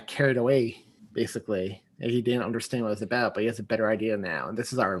 and he got carried away basically, and he didn't understand what it was about, but he has a better idea now. And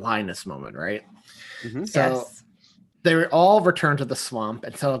this is our Linus moment, right? Mm-hmm. So. Yes. They all return to the swamp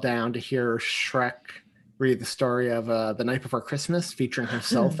and settle down to hear Shrek read the story of The Night Before Christmas, featuring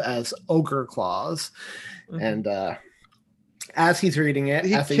himself as Ogre Claus. Mm-hmm. And as he's reading it,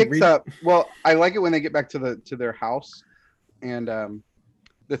 he kicks up. Well, I like it when they get back to their house, and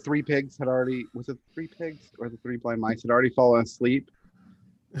the three pigs had already. Was it 3 pigs or the 3 blind mice had already fallen asleep?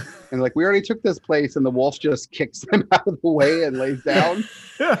 And like, we already took this place, and the wolf just kicks them out of the way and lays down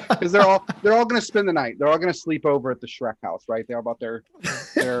because they're all going to spend the night. They're all going to sleep over at the Shrek house, right? They're about their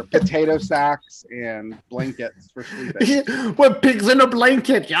potato sacks and blankets for sleeping. With pigs in a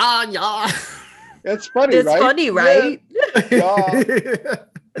blanket, yeah. It's funny, it's right? It's funny, right? Yeah.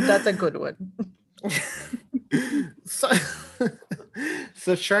 That's a good one.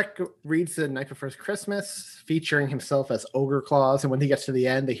 So Shrek reads The Night Before Christmas, featuring himself as Ogre Claus, and when he gets to the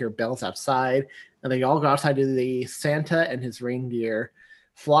end, they hear bells outside, and they all go outside to the Santa and his reindeer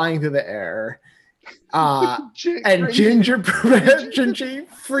flying through the air, And Gingy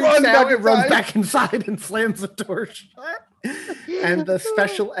freaks out and runs back inside and slams the door shut. And the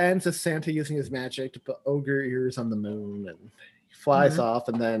special ends with Santa using his magic to put ogre ears on the moon, and he flies off,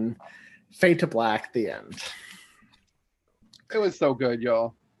 and then fade to black at the end. It was so good,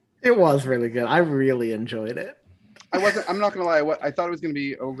 y'all. It was really good. I really enjoyed it. I'm not gonna lie. I thought it was gonna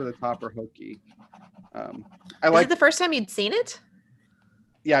be over the top or hokey. Is it the first time you'd seen it?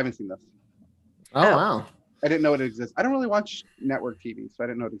 Yeah, I haven't seen this. Oh wow! I didn't know it existed. I don't really watch network TV, so I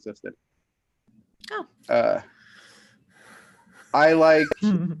didn't know it existed. Oh. I like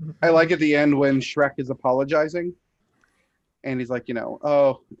at the end when Shrek is apologizing, and he's like,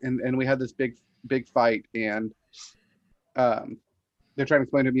 and we had this big fight, and they're trying to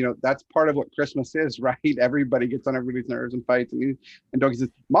explain to him, that's part of what Christmas is, right? Everybody gets on everybody's nerves and fights, and Donkey says,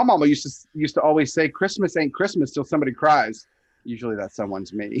 "My mama used to always say Christmas ain't Christmas till somebody cries." Usually that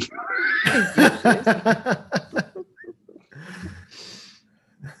someone's me.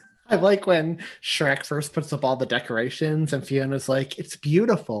 I like when Shrek first puts up all the decorations and Fiona's like, "It's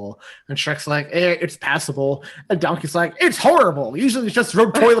beautiful." And Shrek's like, "It's passable." And Donkey's like, "It's horrible. Usually it's just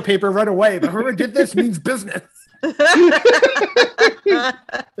throw toilet paper and run away, but whoever did this means business."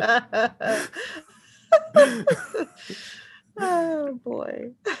 Oh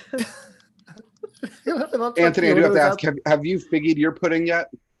boy. Anthony, I do have to ask, have you figured your pudding yet?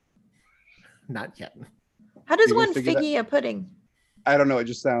 Not yet. How does one figgy a pudding? I don't know.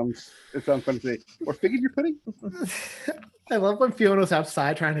 It sounds fun to say. Or figured your pudding? I love when Fiona's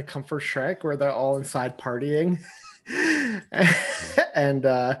outside trying to comfort Shrek, where they're all inside partying. And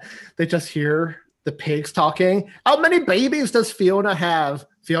they just hear the pigs talking. "How many babies does Fiona have?"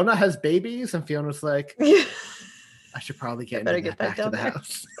 Fiona has babies, and Fiona's like, "I should probably get back to the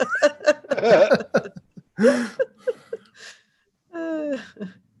house."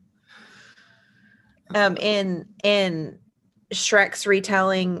 In Shrek's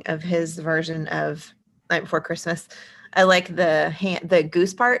retelling of his version of Night Before Christmas, I like the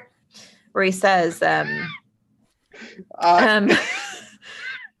goose part where he says, "And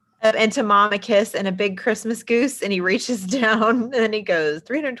to mom a kiss and a big Christmas goose," and he reaches down and then he goes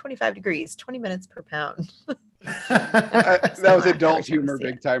 325 degrees, 20 minutes per pound. That was adult humor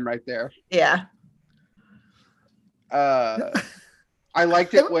big time right there. Yeah. I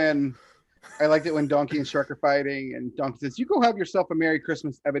liked it when Donkey and Shrek are fighting, and Donkey says, "You go have yourself a Merry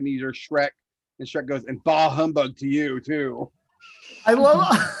Christmas, Ebenezer Shrek," and Shrek goes, "And bah humbug to you too." I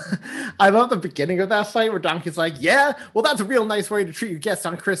love the beginning of that fight where Donkey's like, "Yeah, well, that's a real nice way to treat your guests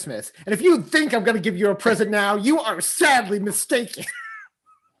on Christmas. And if you think I'm going to give you a present now, you are sadly mistaken."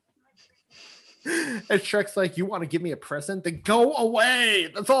 And Shrek's like, "You want to give me a present? Then go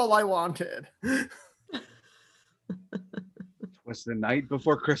away. That's all I wanted." "'Twas the night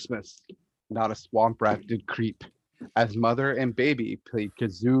before Christmas. Not a swamp rat did creep, as mother and baby played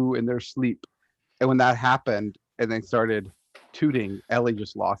kazoo in their sleep." And when that happened and they started tooting, Ellie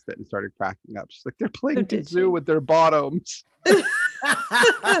just lost it and started cracking up. She's like, "They're playing kazoo with their bottoms."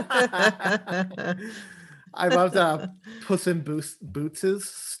 I loved Puss in Boots'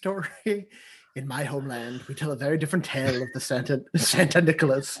 story. "In my homeland, we tell a very different tale of the Santa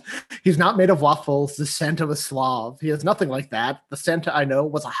Nicholas. He's not made of waffles. The Santa was suave. He has nothing like that. The Santa I know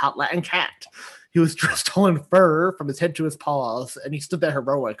was a hot Latin cat. He was dressed all in fur from his head to his paws, and he stood there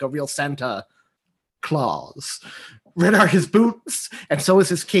heroic, a real Santa Claus. Red are his boots, and so is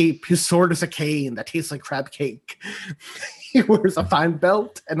his cape. His sword is a cane that tastes like crab cake. He wears a fine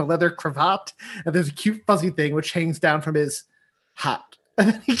belt and a leather cravat, and there's a cute fuzzy thing which hangs down from his hat."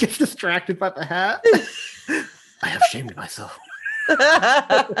 And then he gets distracted by the hat. "I have shamed myself."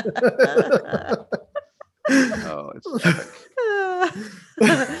 Oh, it's epic.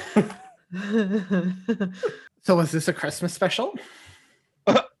 So was this a Christmas special?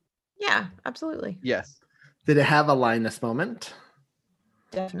 Yeah, absolutely. Yes. Did it have a Linus moment?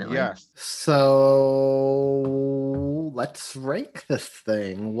 Definitely. Yes. So let's rank this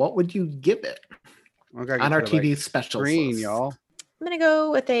thing. What would you give it on our TV special screen, y'all? I'm going to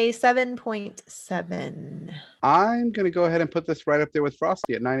go with a 7.7. I'm going to go ahead and put this right up there with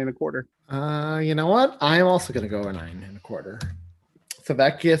Frosty at 9.25. You know what? I'm also going to go a 9.25. So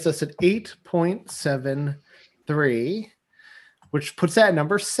that gives us an 8.73, which puts that at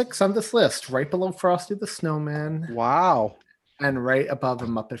number 6 on this list, right below Frosty the Snowman. Wow. And right above a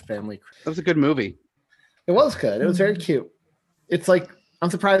Muppet Family. That was a good movie. It was good. It was very cute. It's like,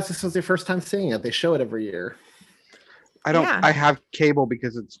 I'm surprised this was your first time seeing it. They show it every year. I have cable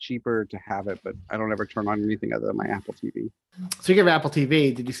because it's cheaper to have it, but I don't ever turn on anything other than my Apple TV. Speaking of Apple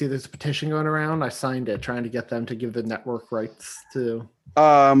TV, did you see there's a petition going around? I signed it trying to get them to give the network rights to.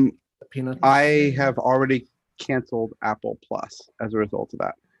 Peanut? I have already canceled Apple Plus as a result of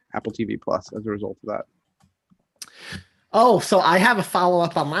that. Apple TV Plus as a result of that. Oh, so I have a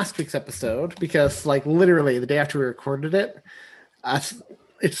follow-up on last week's episode because, like, literally the day after we recorded it,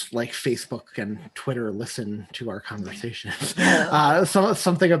 it's like Facebook and Twitter listen to our conversations.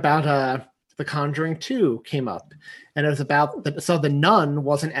 Something about The Conjuring 2 came up, and it was about the nun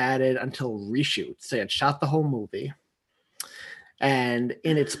wasn't added until reshoots. They had shot the whole movie, and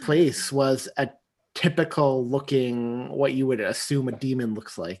in its place was a typical looking, what you would assume a demon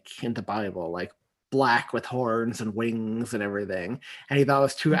looks like in the Bible, like black with horns and wings and everything. And he thought it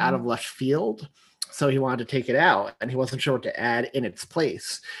was too out of left field, so he wanted to take it out, and he wasn't sure what to add in its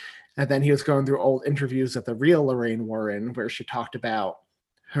place. And then he was going through old interviews of the real Lorraine Warren, where she talked about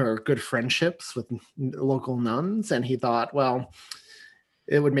her good friendships with local nuns, and he thought, well,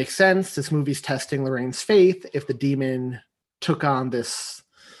 it would make sense. This movie's testing Lorraine's faith if the demon took on this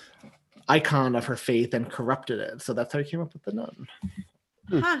icon of her faith and corrupted it. So that's how he came up with the nun.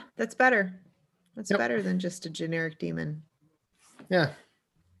 That's better. That's better than just a generic demon. Yeah.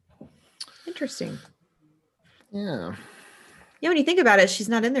 Interesting. Yeah. Yeah, when you think about it, she's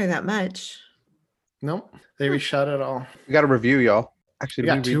not in there that much. Nope. They reshot it all. We got a review, y'all. Actually, we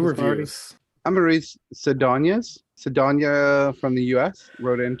got 2 reviews. I'm going to read Sidonia's. Sidonia from the US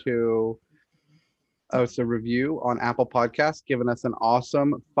wrote into us a review on Apple Podcasts, giving us an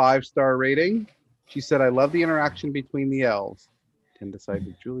awesome 5-star rating. She said, I love the interaction between the elves. I tend to side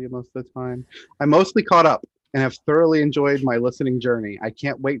with Julia most of the time. I'm mostly caught up and have thoroughly enjoyed my listening journey. I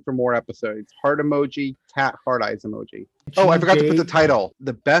can't wait for more episodes. Heart emoji, cat heart eyes emoji. Oh, I forgot to put the title.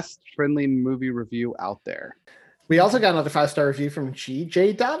 The best friendly movie review out there. We also got another 5-star review from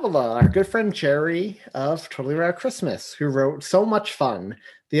GJ Davila, our good friend Jerry of Totally Rare Christmas, who wrote, so much fun.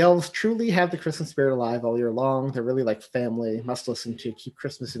 The elves truly have the Christmas spirit alive all year long. They're really like family. Must listen to Keep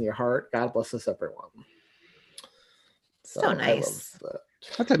Christmas in Your Heart. God bless us, everyone. So nice.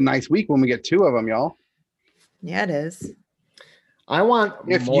 That's a nice week when we get 2 of them, y'all. Yeah, it is. I want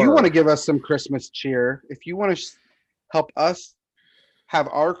If more. you want to give us some Christmas cheer, if you want to help us have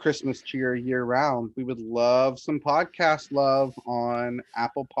our Christmas cheer year round, we would love some podcast love on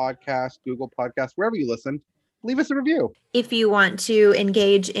Apple Podcasts, Google Podcasts, wherever you listen. Leave us a review. If you want to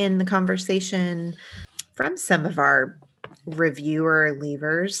engage in the conversation from some of our reviewer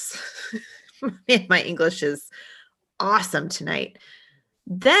leavers, my English is awesome tonight,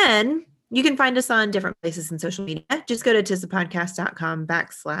 then you can find us on different places in social media. Just go to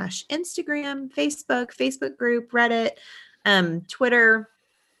tisthepodcast.com/Instagram, Facebook group, Reddit, Twitter,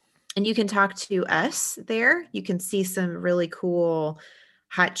 and you can talk to us there. You can see some really cool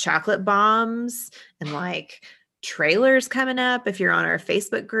hot chocolate bombs and like trailers coming up. If you're on our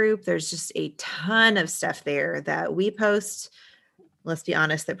Facebook group, there's just a ton of stuff there that we post. Let's be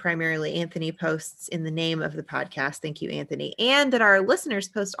honest, that primarily Anthony posts in the name of the podcast. Thank you, Anthony. And that our listeners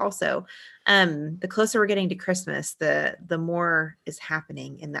post also. The closer we're getting to Christmas, the more is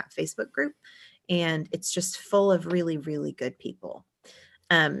happening in that Facebook group. And it's just full of really, really good people,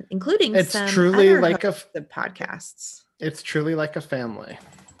 including some truly other like hosts of podcasts. It's truly like a family.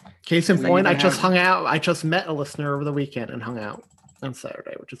 Case in point, I just hung out. I just met a listener over the weekend and hung out on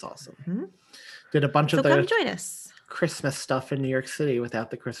Saturday, which is awesome. Mm-hmm. Did a bunch of come join us. Christmas stuff in New York City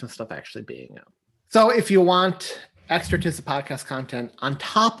without the Christmas stuff actually being out. So if you want extra Tis the Podcast content on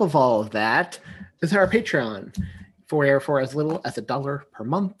top of all of that, is our Patreon, where for as little as $1 per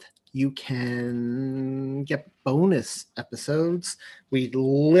month, you can get bonus episodes. We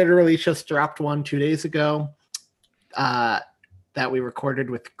literally just dropped one 2 days ago that we recorded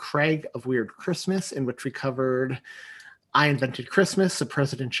with Craig of Weird Christmas, in which we covered I Invented Christmas, a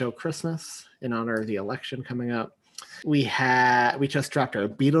President Show Christmas, in honor of the election coming up. We just dropped our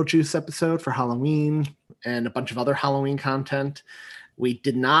Beetlejuice episode for Halloween and a bunch of other Halloween content. We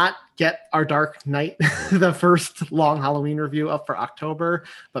did not get our Dark Knight, the first long Halloween review, up for October,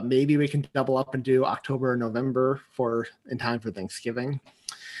 but maybe we can double up and do October or November in time for Thanksgiving.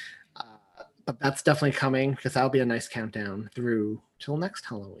 But that's definitely coming because that'll be a nice countdown through till next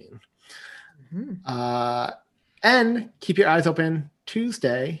Halloween. Mm-hmm. And keep your eyes open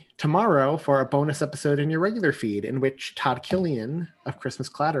tomorrow, for a bonus episode in your regular feed, in which Todd Killian of Christmas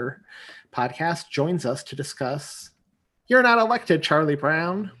Clatter podcast joins us to discuss You're Not Elected, Charlie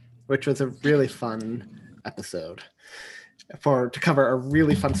Brown, which was a really fun episode to cover a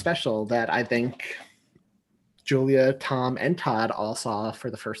really fun special that I think Julia, Thom, and Todd all saw for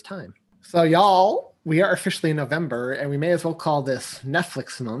the first time. So y'all, we are officially in November, and we may as well call this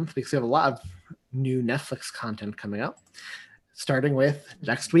Netflix month because we have a lot of new Netflix content coming up. Starting with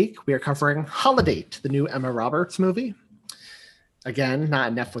next week, we are covering Holiday, the new Emma Roberts movie. Again,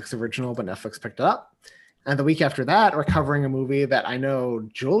 not a Netflix original, but Netflix picked it up. And the week after that, we're covering a movie that I know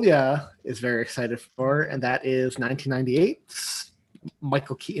Julia is very excited for, and that is 1998's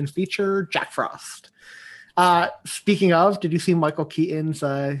Michael Keaton feature, Jack Frost. Speaking of, did you see Michael Keaton's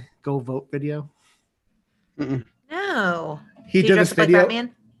Go Vote video? Mm-mm. No. He did this video. Like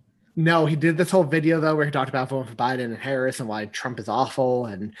Batman? No, he did this whole video, though, where he talked about voting for Biden and Harris and why Trump is awful.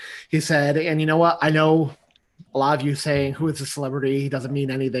 And he said, and you know what? I know a lot of you saying, who is a celebrity? He doesn't mean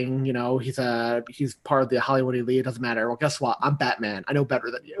anything. You know, he's part of the Hollywood elite. It doesn't matter. Well, guess what? I'm Batman. I know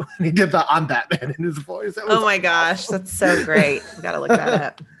better than you. And he did the I'm Batman in his voice. Oh my gosh. That's so great. We got to look that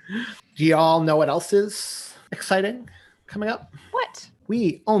up. Do y'all know what else is exciting coming up? What?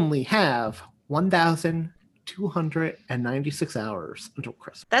 We only have 1,296 hours until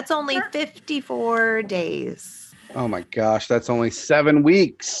Christmas. That's only 54 days. Oh my gosh. That's only 7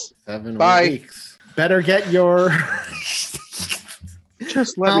 weeks. 7 Bye. weeks. Better get your...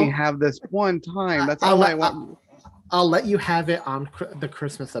 Just let me have this one time. That's all I want. I'll let you have it on the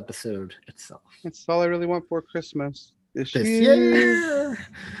Christmas episode itself. That's all I really want for Christmas this year.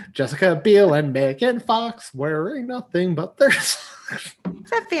 Jessica Biel and Megan Fox wearing nothing but their... Is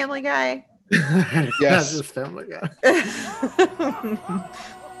that Family Guy? Yes. That's just Family Guy.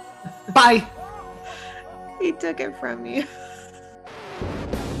 Bye. He took it from you.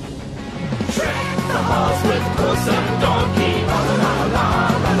 Shrek the Halls with Puss and Donkey. La la la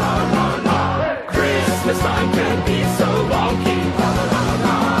la la la la la. Christmas time can be so wonky. La la la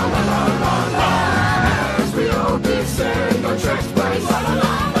la la la la la. As we all descend on Shrek's place. La la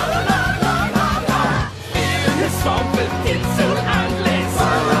la la la la la la. In his swamp with tinsel and lace.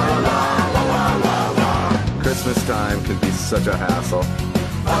 La la la la la la la. Christmas time can be such a hassle.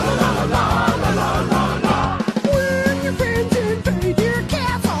 La la la la la la la la. When your friends invade your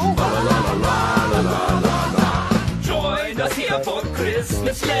castle. La la la la la la la la. Join us here for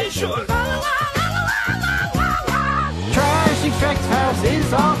Christmas leisure. La la la la la la la la. Trashing Shrek's house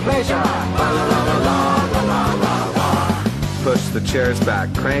is our pleasure. La la la la la la la la la. Push the chairs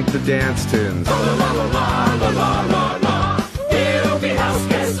back, crank the dance tunes. La la la la la la la la. He'll be house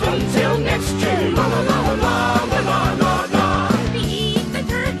guest until next June. La la la la la la la la. Eat the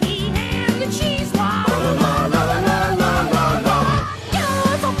turkey and the cheese wine. La la la la la la la la.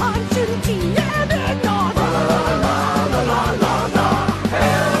 Use a punch and tea and eggnog. La la la la la la la la.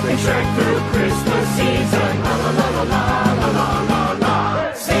 Helping Shrek through Christmas season. La la la la la la la la.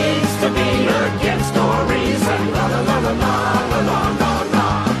 Seems to be against all reason. La la la la la la la la.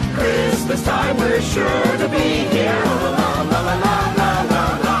 Christmas time we're sure